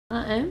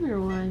I am your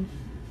wife.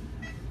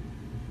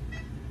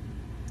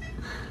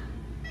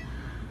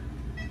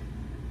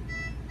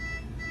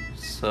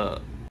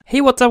 Sup? Hey,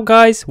 what's up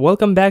guys?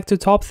 Welcome back to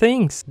Top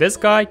Things. This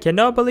guy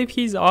cannot believe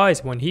his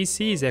eyes when he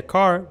sees a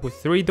car with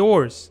 3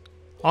 doors.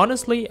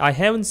 Honestly, I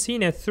haven't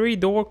seen a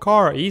 3-door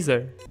car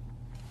either.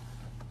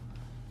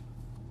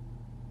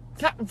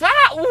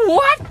 That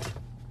what?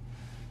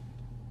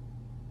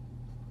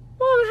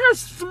 Well, it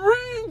has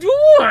 3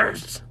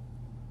 doors.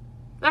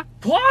 That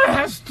car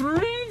has 3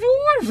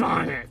 doors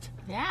on it.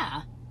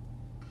 Yeah.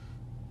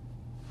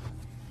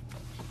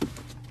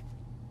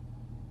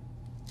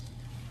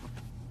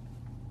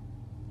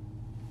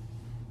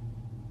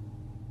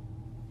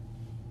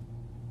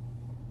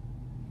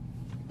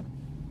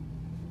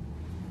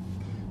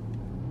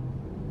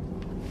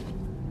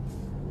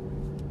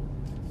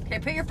 Okay,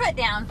 put your foot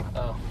down.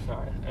 Oh,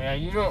 sorry. Yeah,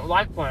 you don't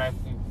like when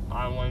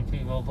when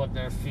people put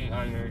their feet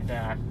on your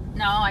dash.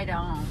 No, I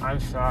don't. I'm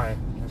sorry.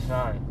 I'm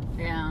sorry.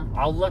 Yeah.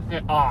 I'll lift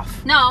it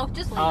off. No,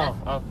 just leave it.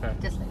 Oh, okay.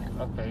 Just leave it.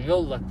 Okay,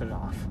 you'll lift it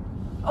off.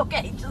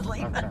 Okay, just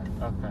leave Okay, it.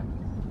 okay.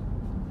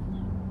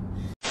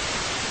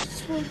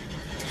 For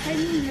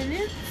 10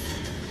 minutes?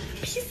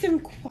 Peace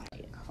and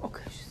quiet.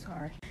 Okay,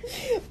 sorry.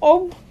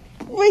 Oh,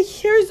 my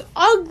hair's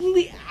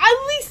ugly.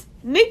 At least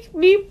make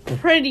me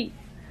pretty.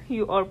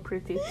 You are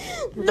pretty.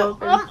 No,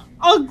 I'm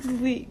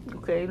ugly.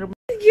 Okay. Give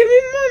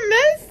me more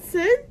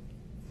medicine.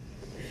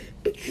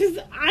 Because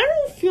I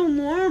don't feel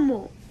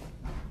normal.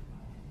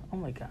 Oh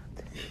my god.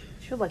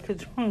 You're like a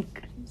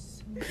drunk.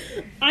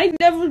 I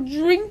never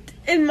drinked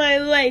in my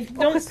life.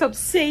 Don't stop.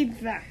 say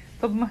that.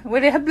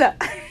 What happened?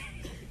 I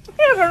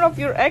don't know if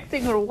you're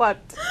acting or what.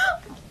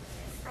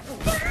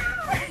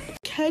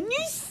 Can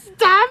you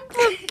stop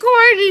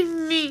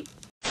recording me?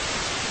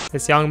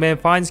 This young man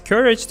finds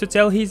courage to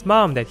tell his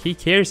mom that he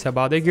cares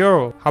about the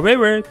girl.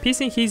 However,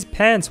 pissing his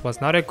pants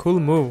was not a cool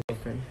move.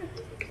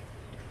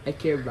 I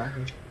care about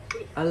her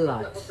a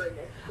lot.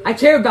 I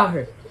care about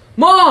her.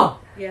 Mom!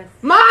 Yes.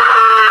 Mom!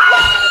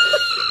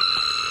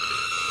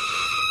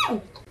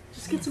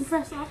 Just get some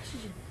fresh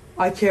oxygen.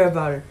 I care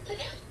about her.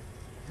 Okay.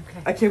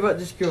 I care about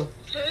this girl.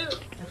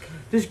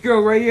 This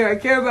girl right here. I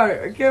care about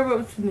her. I care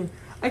about Sydney.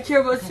 I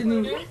care about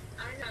Sydney.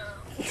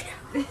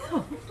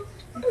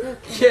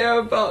 Care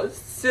about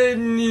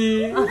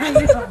Sydney.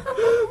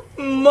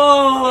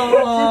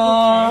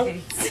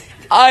 Mom!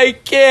 I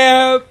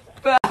care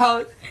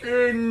about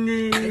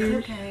Sydney.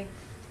 Okay.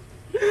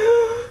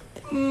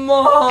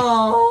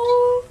 Mom!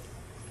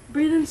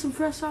 Breathe in some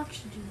fresh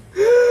oxygen.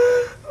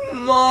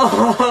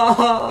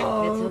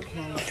 Mom!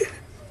 okay.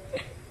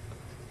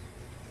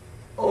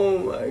 Oh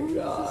my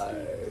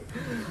god.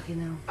 Okay,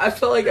 now. I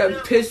felt like I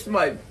pissed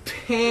my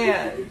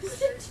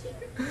pants.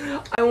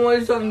 I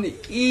wanted something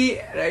to eat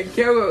and I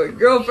care about my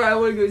girlfriend. I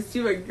want to go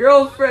see my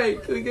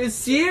girlfriend. Can we go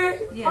see her?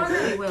 Yes,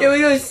 we will. Can we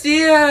go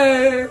see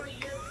her?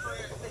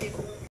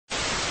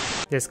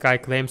 This guy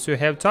claims to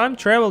have time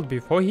traveled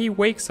before he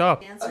wakes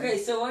up. Okay,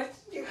 so what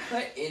did you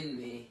put in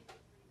me?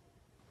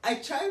 I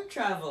time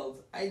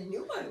traveled. I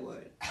knew I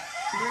would.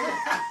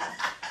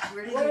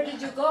 Where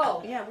did you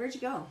go? Yeah, where'd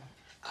you go?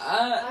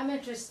 I'm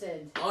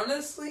interested.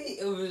 Honestly,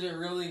 it was a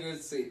really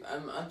good sleep.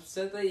 I'm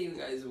upset that you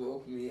guys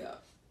woke me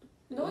up.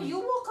 No, you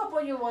woke up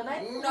on your one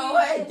night. No,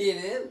 I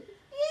didn't.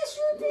 Yes,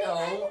 you did.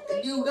 No,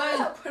 you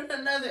guys put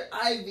another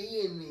IV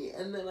in me,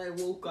 and then I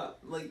woke up.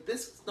 Like,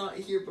 this was not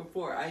here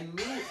before. I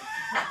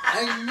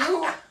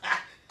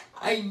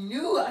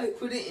knew I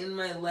put it in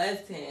my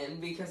left hand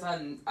because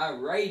I'm a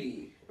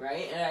righty,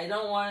 right? And I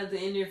don't want it to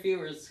interfere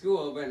with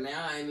school, but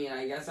now, I mean,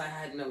 I guess I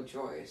had no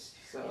choice,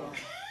 so...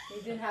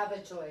 You didn't have a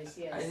choice,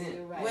 yes, I didn't.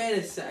 you're right. Wait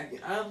a second.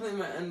 I don't think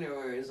my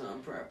underwear is on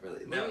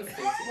properly. Let me fix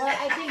it. Well,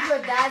 I think your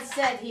dad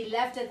said he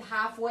left it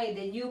halfway,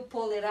 then you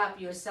pull it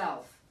up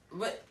yourself.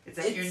 But It's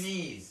at your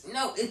knees.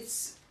 No,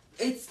 it's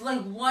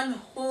like one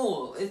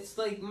hole. It's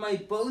like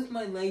both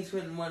my legs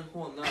went in one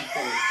hole, not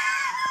both.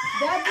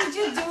 Dad, did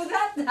you do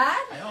that,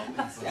 Dad? I don't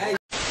think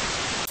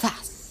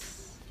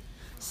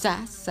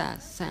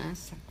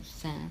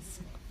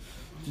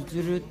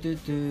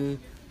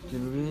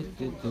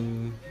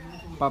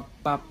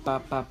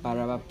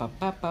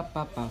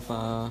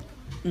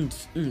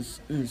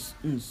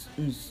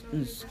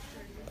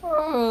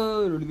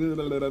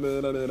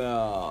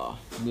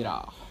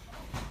Mira.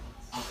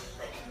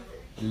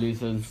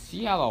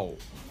 Licenciado.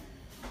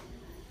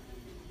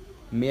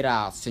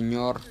 Mira,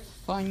 señor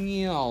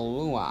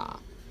Lua.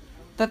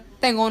 Te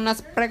tengo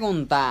unas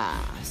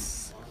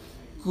preguntas.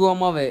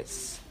 ¿Cómo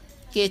ves?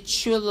 Qué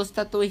chulo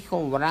está tu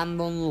hijo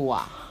Brandon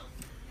Lua.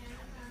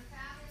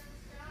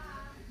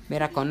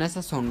 Mira, con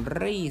esas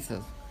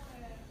sonrisas.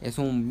 Es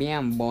un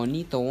bien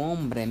bonito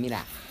hombre,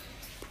 mira.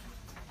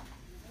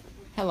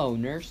 Hello,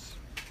 nurse.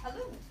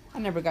 Hello, I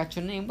never got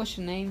your name. What's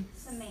your name?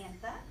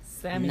 Samantha.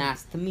 Sammy.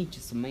 Nice to meet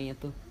you,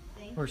 Samantha.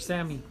 Thank Or you.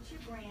 Sammy. Nice to meet you,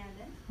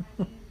 Brandon.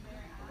 I'm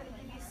gonna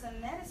give you some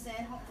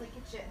medicine. Hopefully,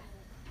 get you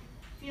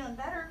feeling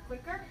better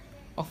quicker.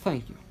 Oh,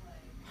 thank you.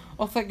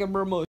 Oh, thank you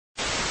very much.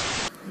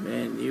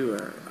 Man, you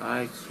are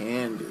eye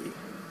candy.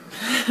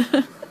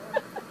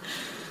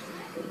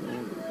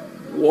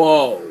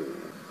 Whoa.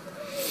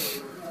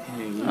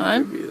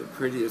 You'd be the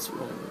prettiest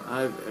woman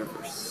I've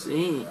ever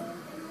seen.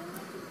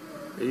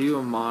 Are you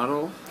a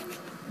model?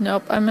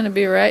 Nope, I'm gonna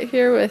be right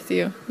here with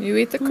you. You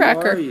eat the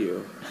cracker. Who are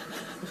you?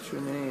 What's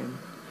your name?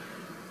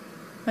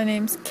 My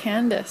name's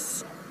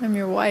Candace. I'm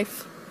your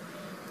wife.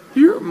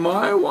 You're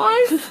my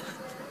wife?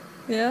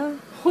 Yeah.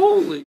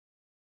 Holy.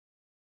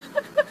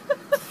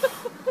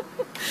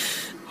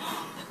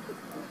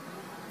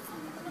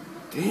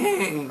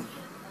 Dang.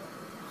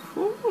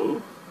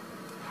 Ooh.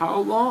 How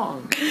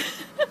long?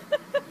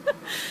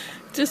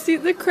 Just eat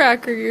the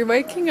cracker, you're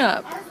waking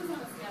up.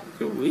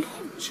 Do we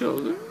have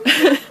children?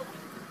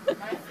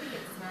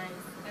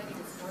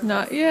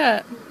 Not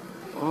yet.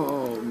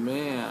 Oh,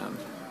 man.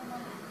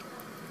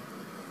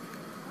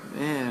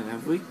 Man,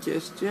 have we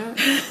kissed yet?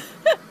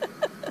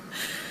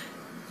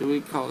 Do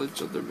we call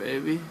each other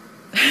baby?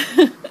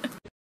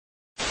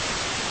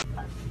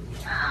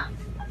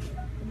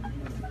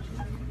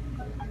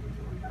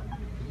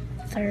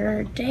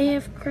 Third day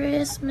of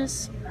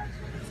Christmas,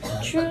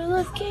 true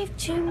love gave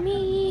to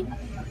me.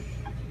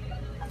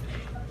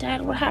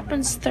 Dad, what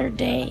happens third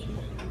day?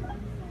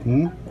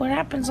 What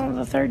happens on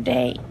the third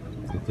day?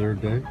 The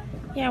third day?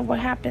 Yeah, what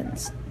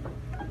happens?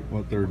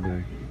 What third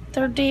day?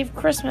 Third day of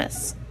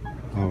Christmas.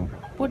 Oh.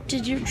 What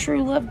did your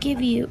true love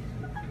give you?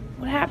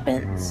 What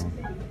happens?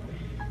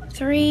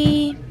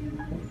 3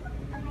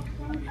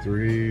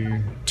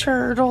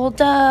 turtle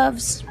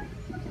doves.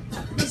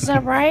 Is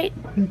that right?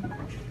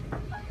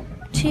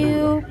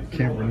 2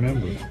 Can't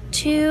remember.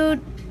 2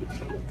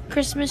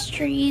 Christmas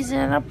trees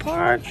and a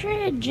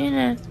partridge in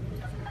a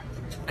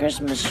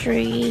Christmas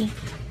tree.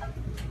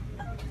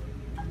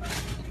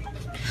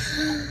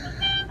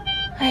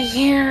 I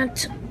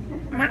can't.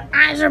 My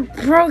eyes are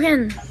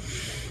broken.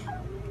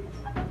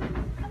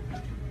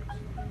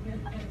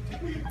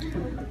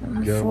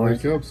 You gotta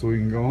wake up so we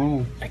can go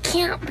home. I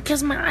can't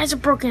because my eyes are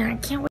broken. I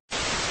can't wait.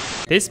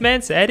 This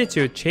man's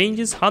attitude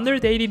changes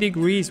 180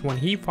 degrees when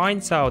he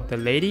finds out the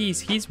lady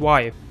is his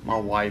wife. My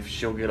wife,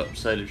 she'll get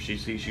upset if she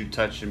sees you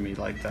touching me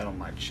like that on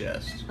my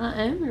chest.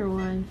 I am your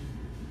wife.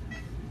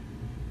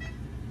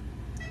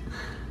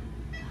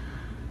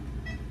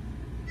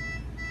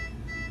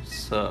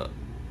 Sup?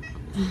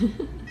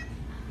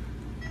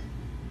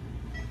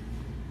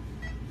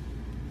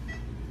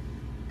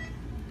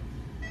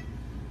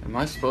 Am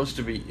I supposed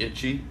to be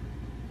itchy?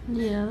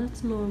 Yeah,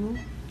 that's normal.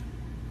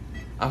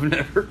 I've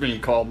never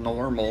been called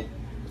normal.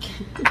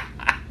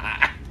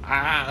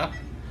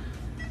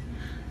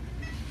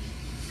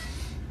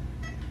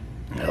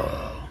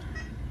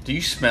 Do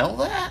you smell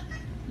that?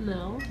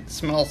 No. It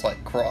smells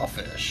like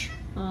crawfish.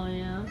 Oh,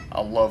 yeah?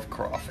 I love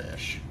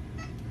crawfish.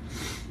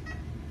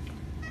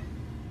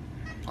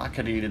 I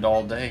could eat it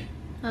all day.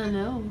 I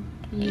know.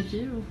 You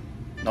do.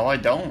 No, I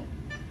don't.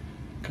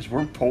 Because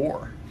we're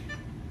poor.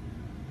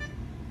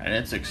 And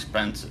it's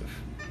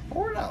expensive.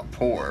 We're not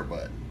poor,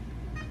 but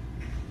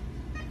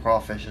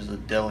crawfish is a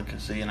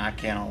delicacy and I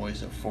can't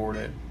always afford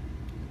it.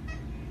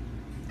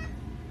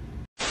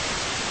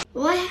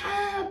 What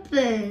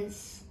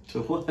happens?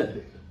 To what?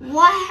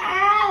 What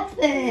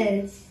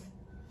happens?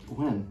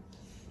 When?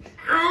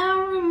 I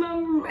don't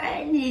remember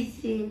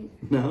anything.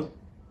 No?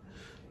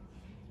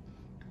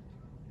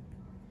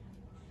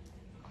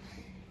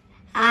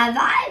 Have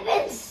I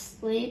been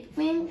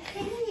sleeping?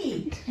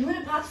 Hey, you want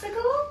a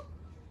popsicle?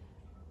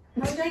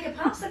 I'll drink a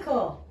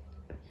popsicle.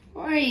 Who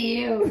are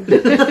you?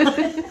 Do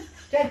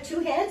I have 2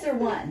 heads or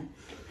 1?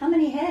 How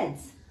many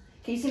heads?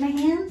 Can you see my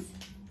hands?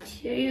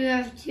 You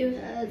have 2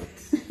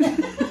 heads.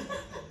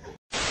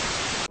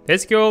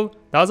 This girl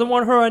doesn't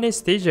want her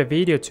anesthesia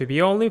video to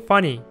be only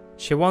funny.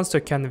 She wants to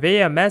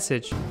convey a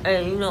message.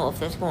 Hey, you know,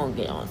 if it's gonna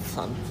get on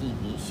some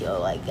TV show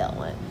like that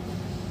one,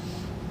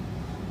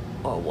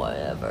 or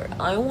whatever,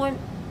 I want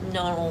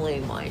not only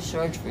my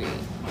surgery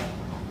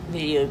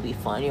video to be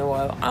funny or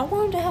whatever, I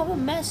want to have a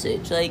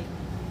message, like,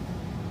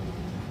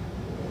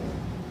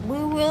 we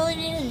really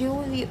need to deal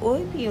with the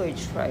opioid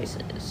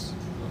crisis.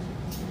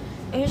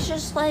 It's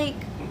just like,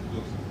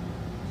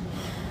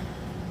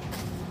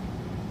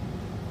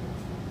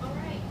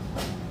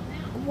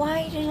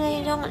 why do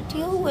they not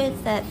deal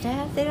with that,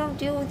 Dad? They don't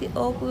deal with the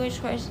opioid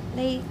crisis.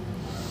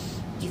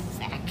 You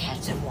fat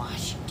cats in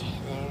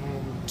Washington, they're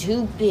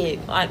too big.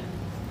 I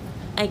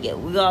get it.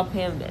 We got a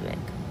pandemic.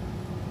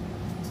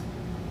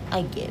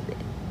 I get it.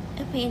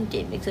 A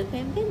pandemic's a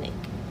pandemic.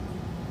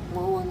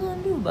 What am I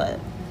gonna do about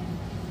it?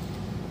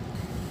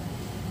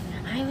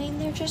 I mean,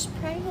 they're just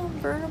preying on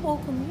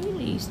vulnerable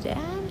communities,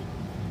 Dad.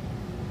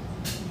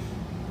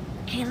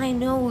 And I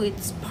know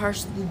it's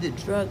partially the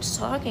drugs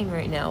talking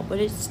right now, but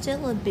it's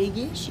still a big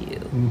issue.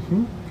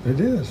 Mm-hmm. It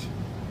is.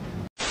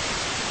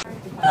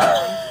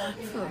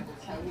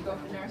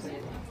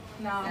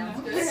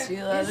 See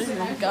that in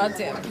your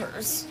goddamn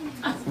purse.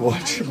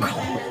 Watch your mouth.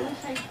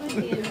 I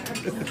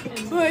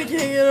can't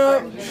get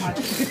up.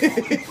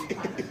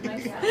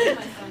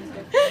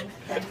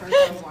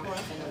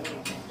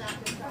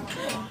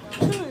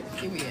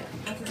 Give me it.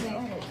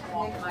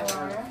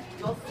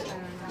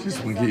 Just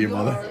want to get your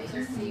mother.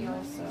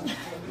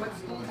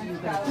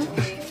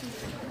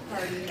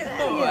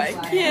 Oh, I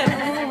can't.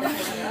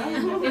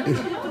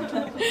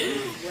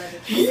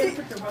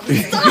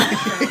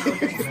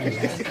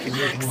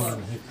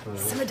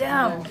 Sit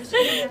down.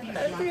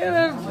 I got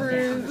a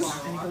bruise.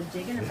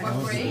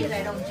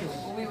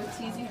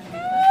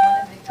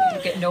 You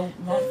get no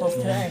waffles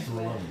today.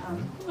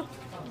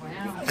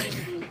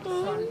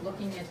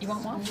 You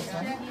want waffles,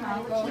 huh?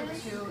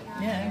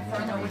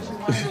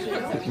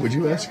 Yeah. Would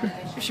you ask her?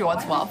 She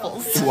wants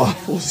waffles.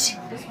 Waffles.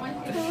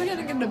 We're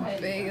gonna get a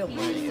bagel. We're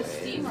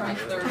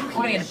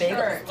gonna get a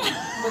bagel.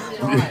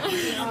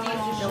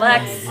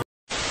 Relax.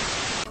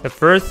 The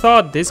first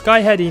thought this guy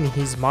had in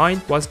his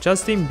mind was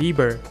Justin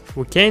Bieber.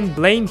 We can't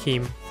blame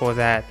him for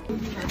that.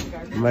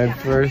 My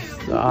first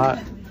thought,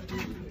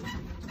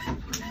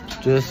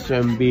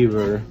 Justin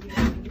Bieber.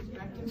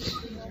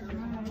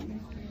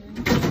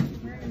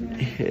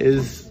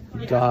 His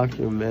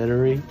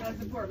documentary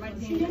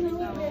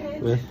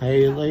with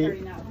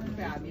Haley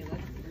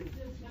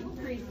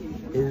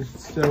is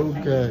so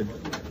good.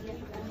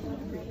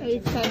 Are you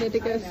excited to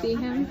go see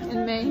him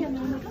in May?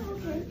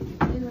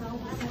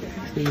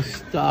 He's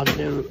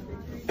stalking.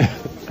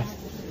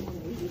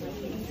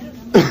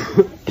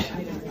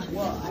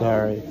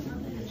 Sorry.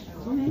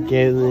 He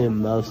gave me a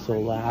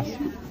emotional laugh.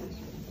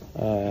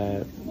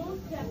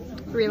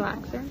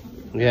 Relaxer.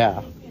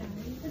 Yeah.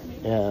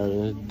 And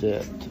it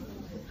did.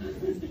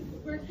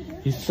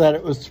 He said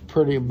it was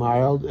pretty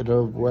mild.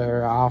 It'll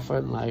wear off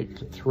in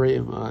like 3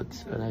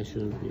 months, and I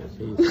shouldn't be a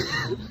piece.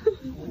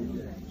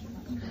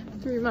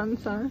 3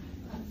 months, huh?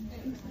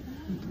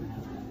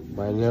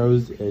 My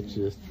nose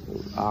itches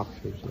from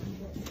oxygen.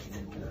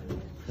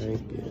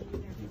 Thank you.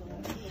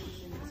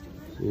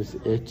 It's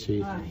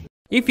itchy.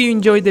 If you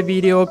enjoyed the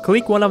video,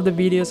 click one of the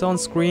videos on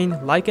screen,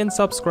 like and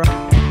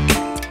subscribe.